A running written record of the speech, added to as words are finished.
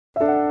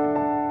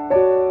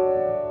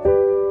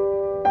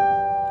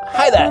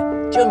Hi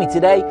there! Join me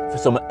today for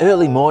some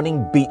early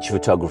morning beach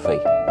photography.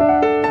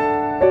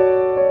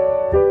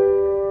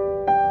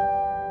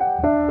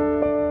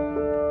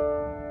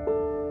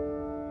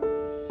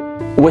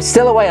 We're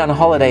still away on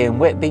holiday in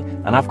Whitby,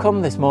 and I've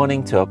come this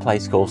morning to a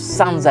place called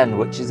Sandsend,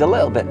 which is a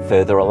little bit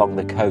further along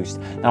the coast.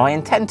 Now I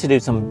intend to do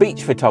some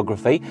beach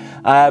photography,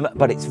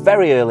 but it's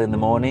very early in the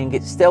morning.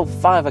 It's still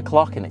 5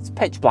 o'clock and it's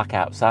pitch black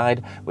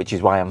outside, which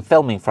is why I'm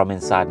filming from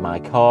inside my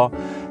car.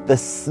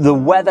 The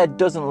weather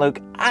doesn't look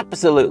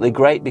absolutely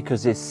great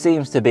because there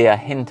seems to be a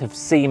hint of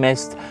sea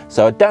mist,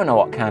 so I don't know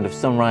what kind of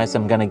sunrise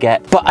I'm going to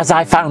get. But as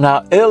I found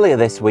out earlier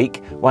this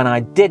week, when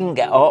I didn't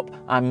get up,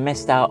 I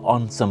missed out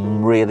on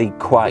some really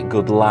quite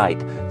good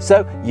light.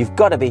 So you've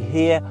got to be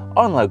here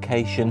on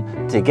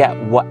location to get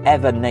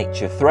whatever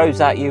nature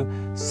throws at you.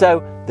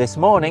 So this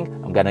morning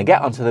I'm going to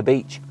get onto the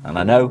beach, and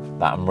I know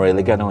that I'm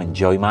really going to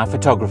enjoy my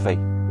photography.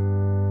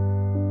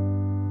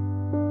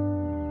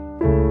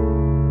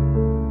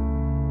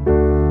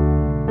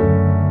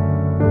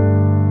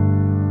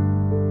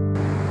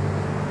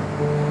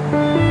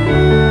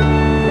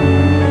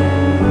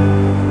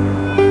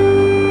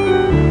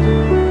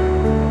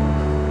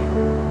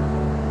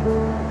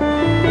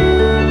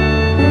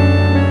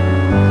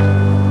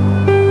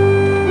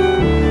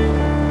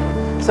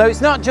 So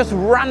it's not just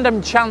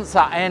random chance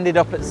that I ended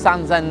up at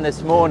Sandsend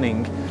this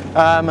morning.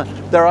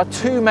 There are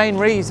two main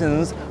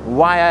reasons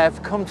why I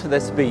have come to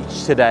this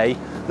beach today.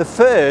 The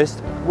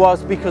first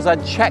was because I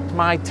checked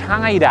my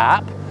tide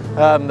app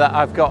that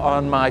I've got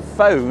on my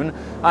phone,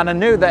 and I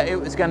knew that it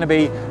was going to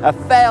be a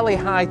fairly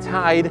high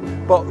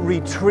tide but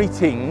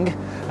retreating.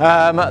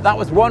 That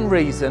was one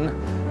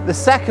reason. The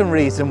second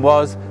reason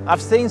was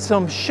I've seen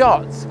some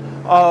shots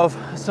of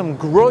some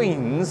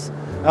groins.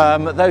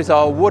 Those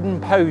are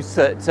wooden posts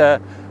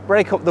that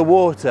break up the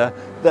water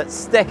that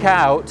stick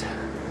out,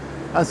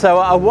 and so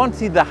I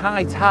wanted the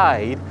high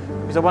tide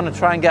because I want to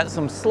try and get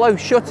some slow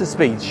shutter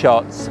speed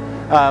shots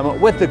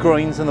with the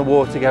groins and the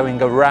water going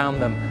around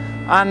them.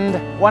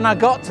 And when I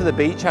got to the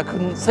beach I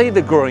couldn't see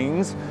the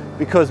groins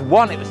because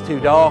one, it was too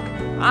dark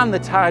and the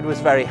tide was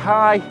very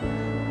high,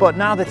 but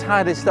now the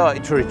tide has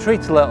started to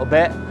retreat a little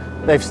bit.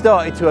 They've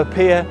started to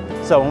appear,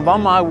 so I'm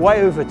on my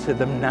way over to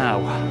them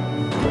now.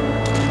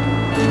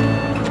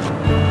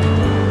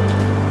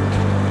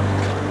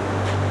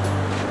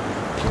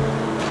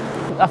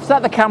 I've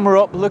set the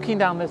camera up looking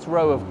down this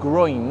row of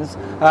groins.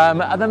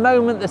 At the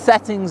moment the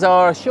settings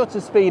are a shutter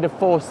speed of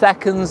 4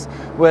 seconds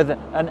with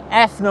an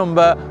F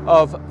number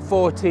of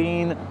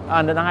 14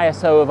 and an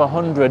ISO of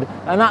 100,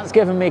 and that's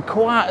given me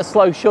quite a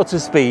slow shutter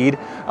speed.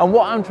 And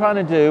what I'm trying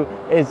to do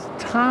is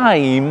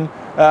time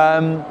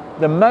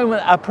the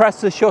moment I press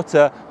the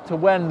shutter to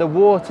when the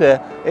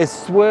water is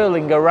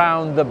swirling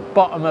around the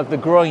bottom of the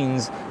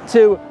groins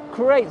to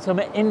create some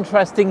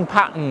interesting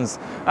patterns.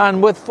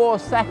 And with 4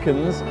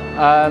 seconds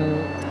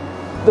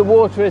the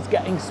water is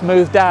getting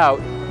smoothed out.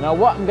 Now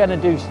what I'm going to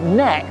do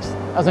next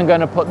is I'm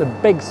going to put the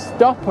big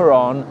stopper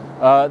on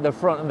the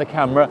front of the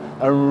camera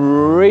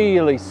and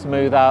really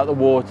smooth out the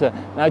water.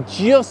 Now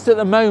just at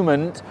the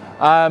moment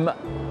the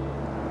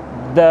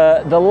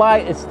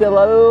light is still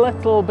a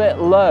little bit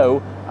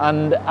low,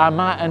 and I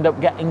might end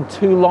up getting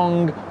too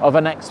long of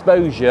an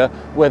exposure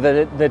with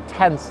the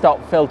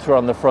 10-stop filter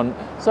on the front.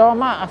 So I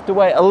might have to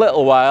wait a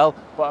little while,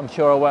 but I'm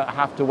sure I won't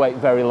have to wait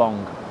very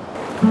long.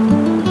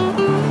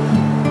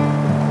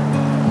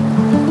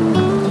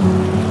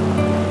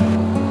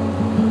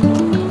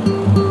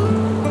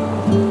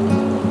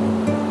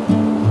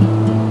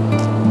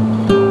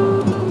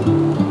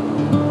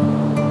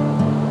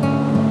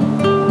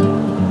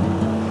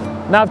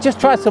 Now I've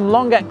just tried some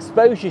long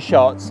exposure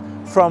shots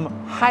from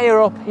higher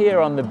up here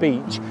on the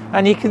beach,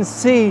 and you can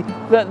see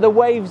that the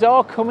waves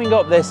are coming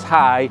up this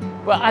high,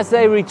 but as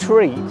they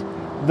retreat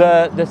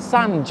the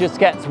sand just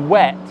gets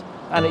wet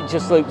and it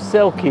just looks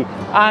silky,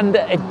 and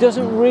it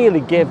doesn't really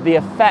give the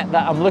effect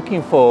that I'm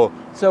looking for.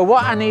 So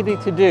what I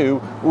needed to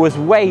do was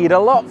wade a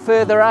lot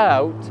further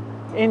out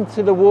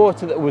into the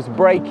water that was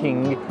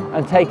breaking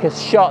and take a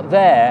shot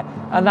there,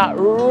 and that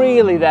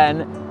really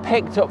then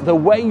picked up the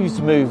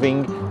waves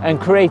moving and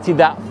created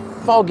that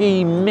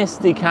foggy,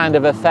 misty kind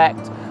of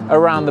effect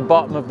around the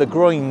bottom of the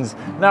groins.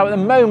 Now at the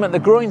moment the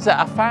groins that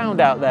I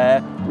found out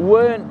there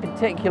weren't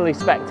particularly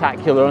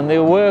spectacular, and they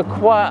were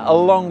quite a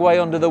long way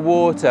under the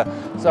water,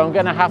 so I'm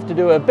going to have to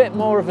do a bit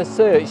more of a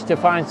search to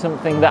find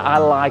something that I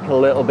like a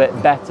little bit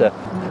better.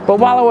 But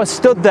while I was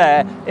stood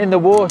there in the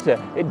water,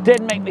 it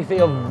did make me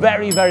feel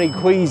very, very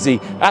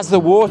queasy. As the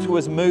water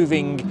was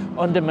moving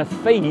under my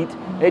feet,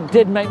 it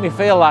did make me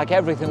feel like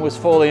everything was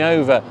falling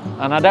over,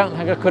 and I don't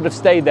think I could have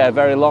stayed there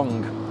very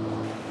long.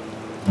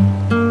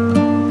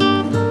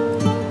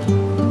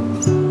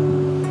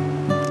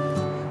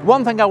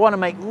 One thing I want to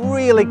make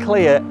really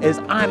clear is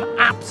I'm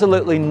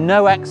absolutely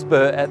no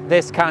expert at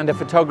this kind of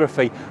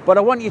photography, but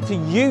I want you to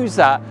use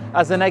that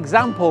as an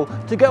example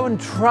to go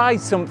and try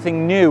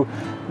something new.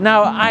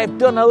 Now, I've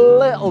done a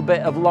little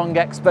bit of long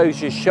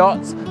exposure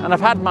shots and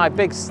I've had my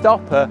big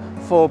stopper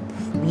for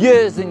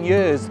years and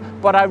years,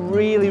 but I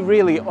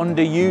really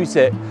underuse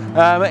it.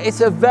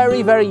 It's a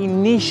very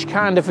niche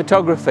kind of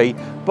photography,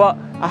 but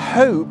I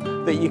hope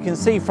that you can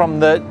see from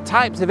the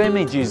types of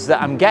images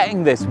that I'm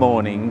getting this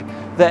morning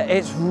that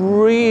it's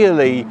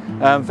really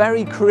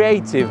very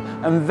creative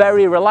and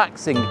very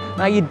relaxing.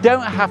 Now, you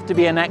don't have to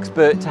be an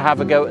expert to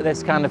have a go at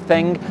this kind of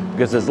thing,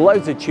 because there's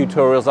loads of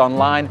tutorials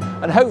online,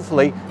 and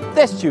hopefully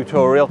this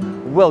tutorial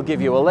will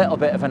give you a little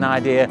bit of an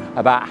idea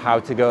about how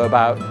to go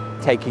about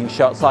taking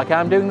shots like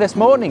I'm doing this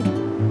morning.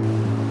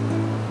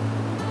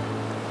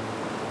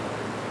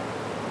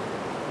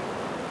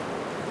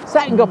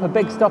 Setting up a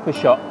big stopper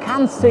shot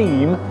can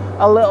seem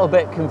a little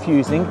bit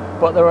confusing,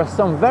 but there are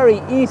some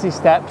very easy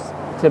steps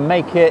to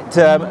make it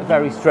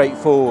very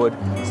straightforward.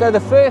 So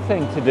the first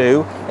thing to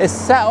do is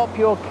set up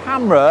your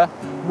camera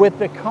with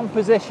the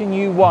composition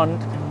you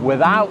want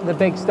without the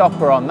big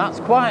stopper on. That's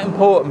quite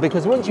important,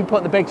 because once you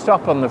put the big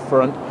stopper on the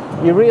front,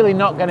 you're really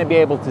not going to be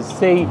able to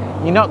see,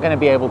 you're not going to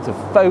be able to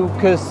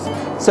focus,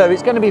 so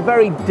it's going to be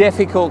very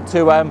difficult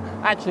to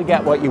actually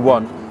get what you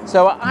want.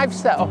 So I've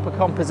set up a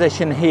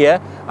composition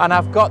here, and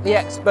I've got the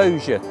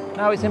exposure.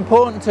 Now, it's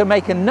important to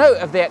make a note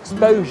of the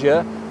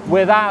exposure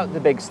without the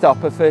big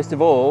stopper first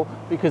of all,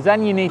 because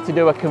then you need to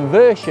do a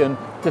conversion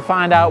to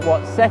find out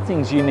what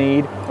settings you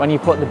need when you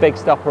put the big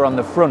stopper on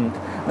the front.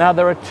 Now,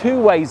 there are two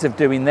ways of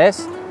doing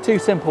this, two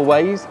simple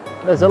ways.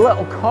 There's a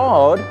little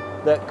card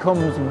that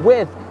comes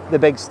with the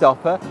big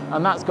stopper,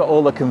 and that's got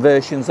all the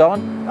conversions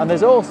on, and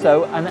there's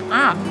also an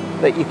app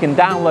that you can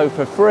download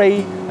for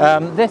free.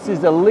 This is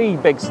the Lee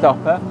big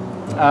stopper,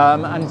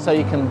 and so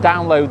you can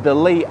download the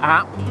Lee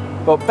app,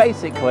 but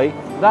basically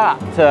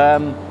that,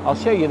 I'll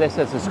show you this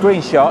as a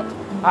screenshot,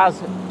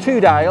 has two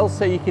dials,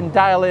 so you can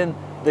dial in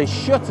the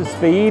shutter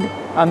speed,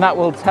 and that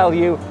will tell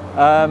you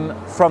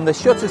from the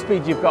shutter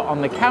speed you've got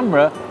on the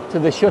camera to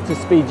the shutter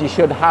speed you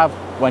should have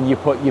when you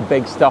put your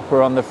big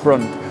stopper on the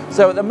front.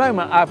 So at the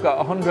moment I've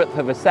got 1/100th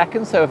of a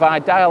second, so if I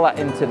dial that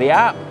into the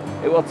app,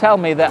 it will tell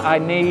me that I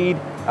need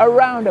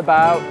around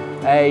about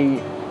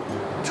a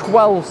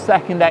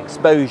 12-second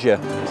exposure.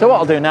 So what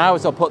I'll do now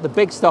is I'll put the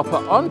big stopper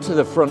onto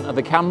the front of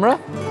the camera,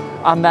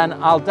 and then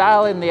I'll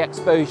dial in the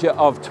exposure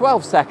of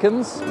 12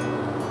 seconds.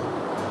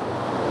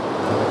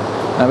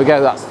 There we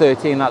go, that's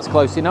 13, that's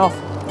close enough.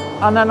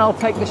 And then I'll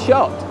take the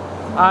shot.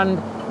 And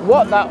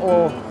what that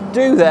will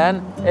do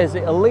then is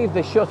it'll leave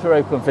the shutter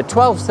open for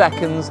 12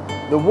 seconds,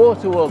 the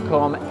water will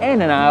come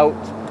in and out,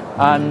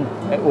 and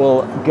it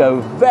will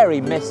go very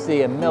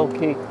misty and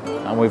milky,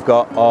 and we've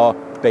got our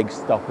big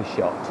stopper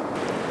shot.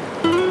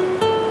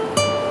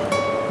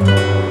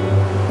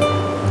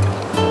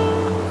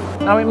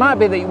 Now, it might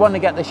be that you want to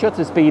get the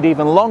shutter speed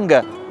even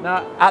longer.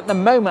 Now, at the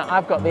moment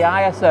I've got the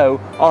ISO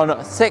on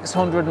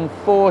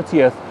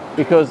 640th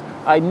because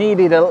I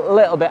needed a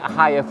little bit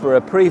higher for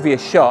a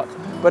previous shot,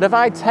 but if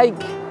I take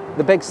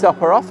the big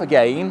stopper off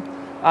again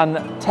and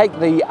take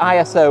the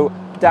ISO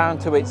down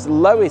to its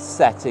lowest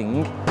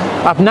setting,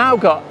 I've now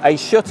got a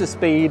shutter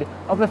speed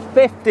of a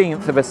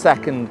 15th of a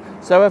second.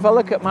 So if I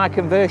look at my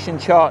conversion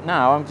chart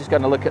now, I'm just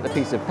going to look at the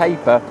piece of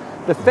paper,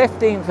 the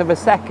 15th of a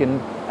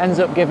second ends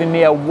up giving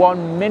me a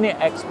 1 minute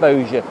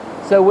exposure.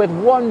 So with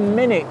 1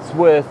 minute's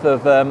worth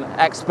of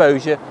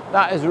exposure,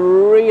 that is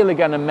really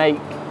going to make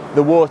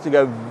the water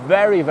go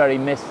very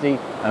misty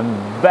and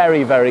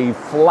very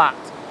flat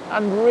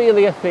and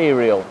really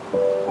ethereal.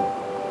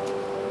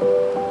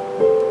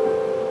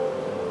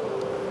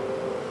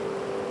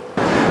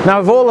 Now,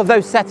 if all of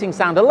those settings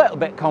sound a little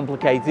bit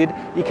complicated,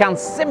 you can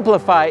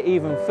simplify it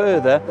even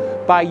further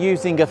by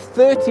using a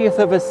 30th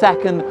of a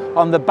second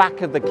on the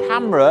back of the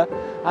camera,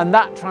 and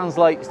that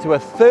translates to a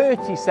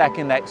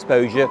 30-second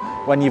exposure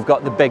when you've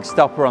got the big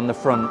stopper on the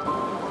front.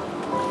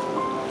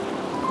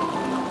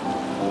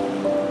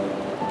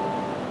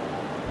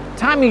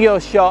 Timing your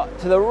shot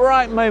to the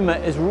right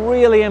moment is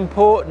really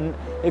important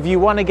if you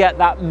want to get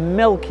that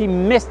milky,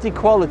 misty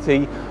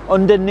quality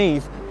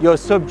underneath your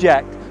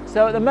subject.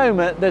 So at the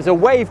moment there's a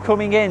wave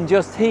coming in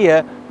just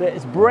here that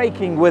is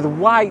breaking with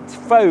white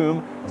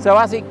foam. So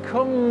as it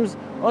comes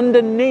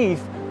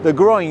underneath the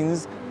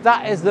groins,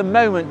 that is the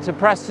moment to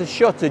press the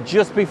shutter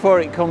just before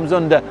it comes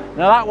under.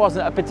 Now, that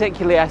wasn't a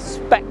particularly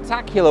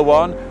spectacular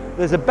one.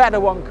 There's a better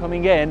one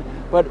coming in,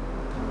 but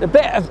a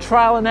bit of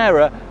trial and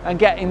error and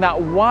getting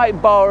that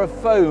white bar of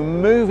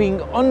foam moving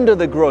under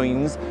the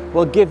groins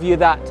will give you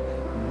that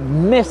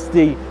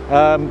misty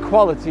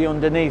quality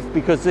underneath,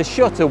 because the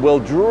shutter will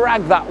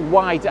drag that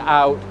white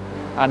out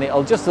and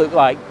it'll just look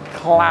like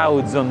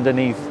clouds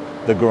underneath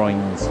the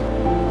groins.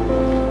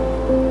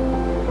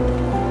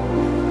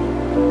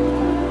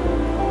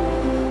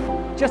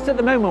 Just at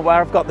the moment where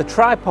I've got the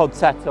tripod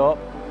set up,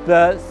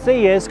 the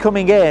sea is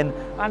coming in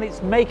and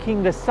it's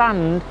making the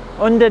sand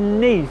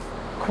underneath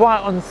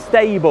quite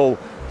unstable.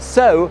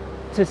 So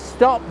to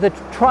stop the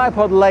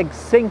tripod leg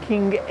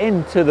sinking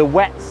into the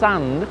wet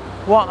sand,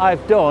 what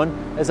I've done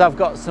is I've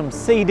got some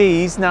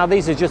CDs. Now,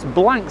 these are just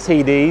blank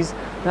CDs.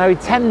 Now, we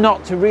tend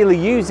not to really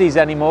use these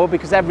anymore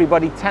because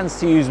everybody tends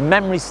to use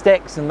memory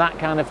sticks and that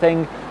kind of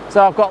thing.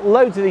 So I've got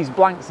loads of these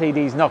blank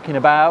CDs knocking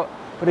about,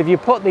 but if you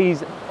put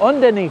these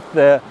underneath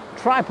the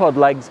tripod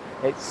legs,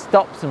 it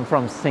stops them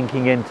from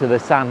sinking into the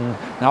sand.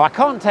 Now I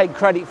can't take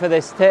credit for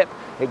this tip,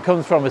 it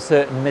comes from a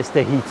certain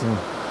Mr. Heaton.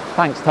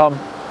 Thanks, Tom.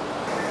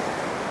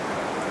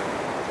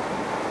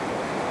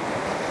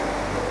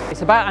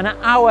 It's about an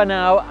hour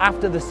now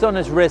after the sun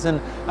has risen,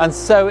 and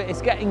so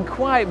it's getting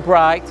quite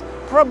bright,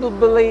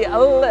 probably a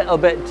little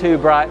bit too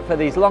bright for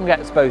these long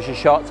exposure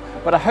shots,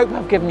 but I hope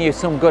I've given you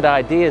some good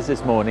ideas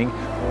this morning.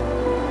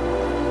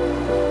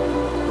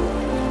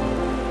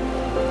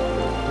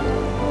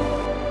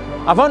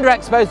 I've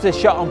underexposed this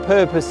shot on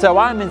purpose, so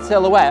I'm in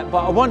silhouette,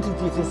 but I wanted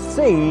you to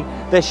see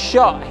the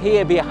shot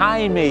here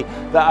behind me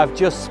that I've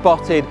just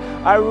spotted.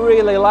 I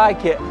really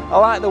like it. I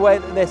like the way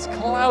that this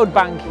cloud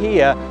bank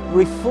here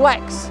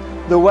reflects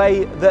the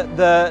way that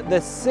the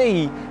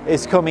sea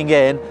is coming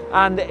in,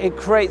 and it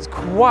creates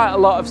quite a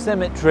lot of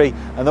symmetry,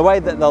 and the way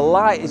that the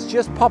light is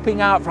just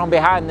popping out from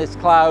behind this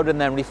cloud and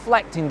then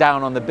reflecting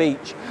down on the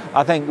beach,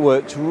 I think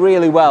works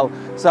really well.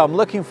 So I'm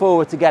looking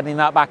forward to getting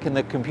that back in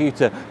the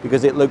computer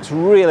because it looks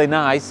really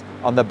nice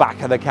on the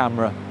back of the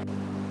camera.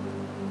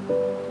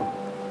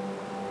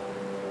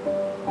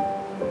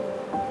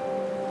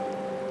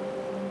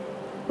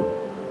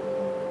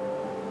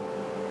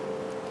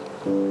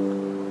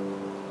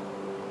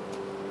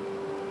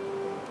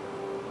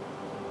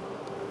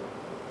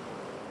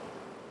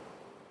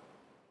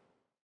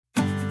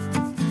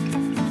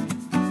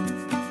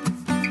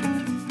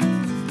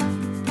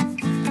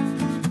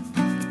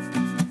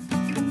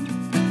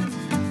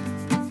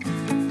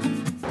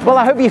 Well,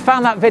 I hope you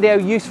found that video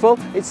useful.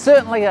 It's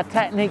certainly a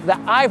technique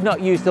that I've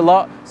not used a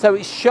lot, so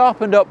it's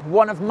sharpened up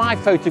one of my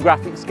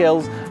photographic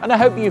skills, and I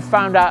hope you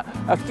found out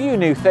a few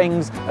new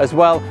things as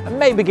well, and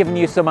maybe given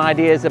you some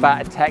ideas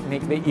about a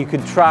technique that you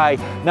could try.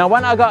 Now,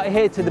 when I got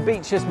here to the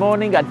beach this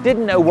morning, I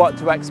didn't know what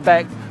to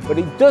expect, but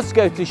it does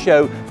go to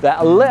show that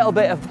a little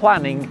bit of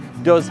planning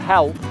does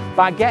help.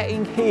 By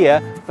getting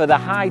here for the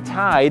high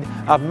tide,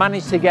 I've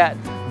managed to get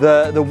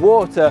the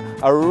water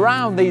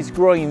around these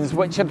groins,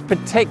 which had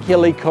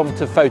particularly come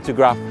to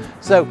photograph.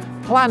 So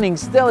planning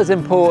still is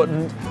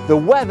important. The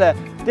weather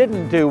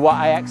didn't do what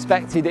I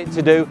expected it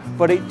to do,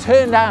 but it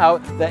turned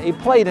out that it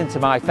played into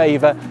my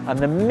favour, and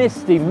the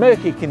misty,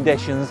 murky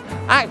conditions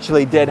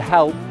actually did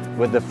help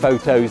with the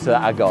photos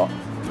that I got.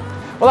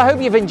 Well, I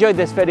hope you've enjoyed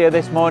this video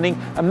this morning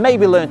and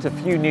maybe learnt a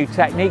few new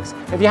techniques.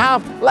 If you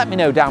have, let me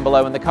know down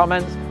below in the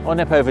comments, or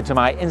nip over to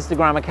my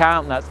Instagram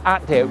account, that's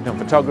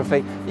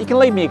 @Photography. You can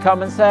leave me your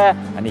comments there,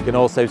 and you can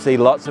also see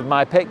lots of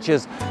my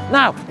pictures.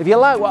 Now, if you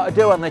like what I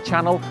do on the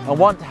channel and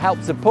want to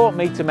help support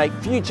me to make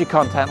future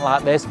content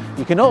like this,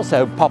 you can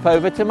also pop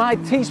over to my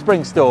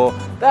Teespring store.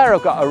 There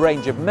I've got a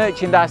range of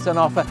merchandise on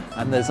offer,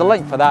 and there's a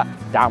link for that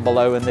down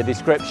below in the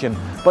description.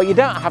 But you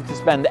don't have to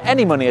spend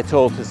any money at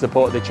all to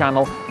support the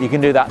channel. You can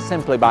do that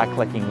simply by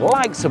clicking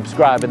like,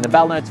 subscribe and the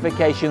bell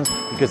notifications,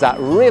 because that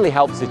really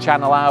helps the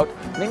channel out,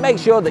 and it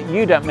makes sure that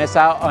you don't miss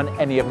out on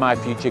any of my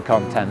future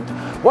content.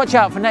 Watch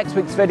out for next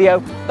week's video.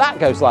 That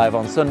goes live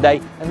on Sunday.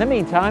 In the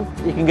meantime,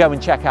 you can go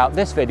and check out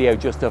this video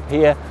just up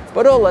here.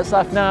 But all that's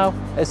left now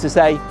is to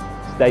say,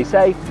 stay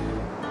safe,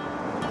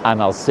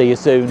 and I'll see you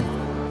soon.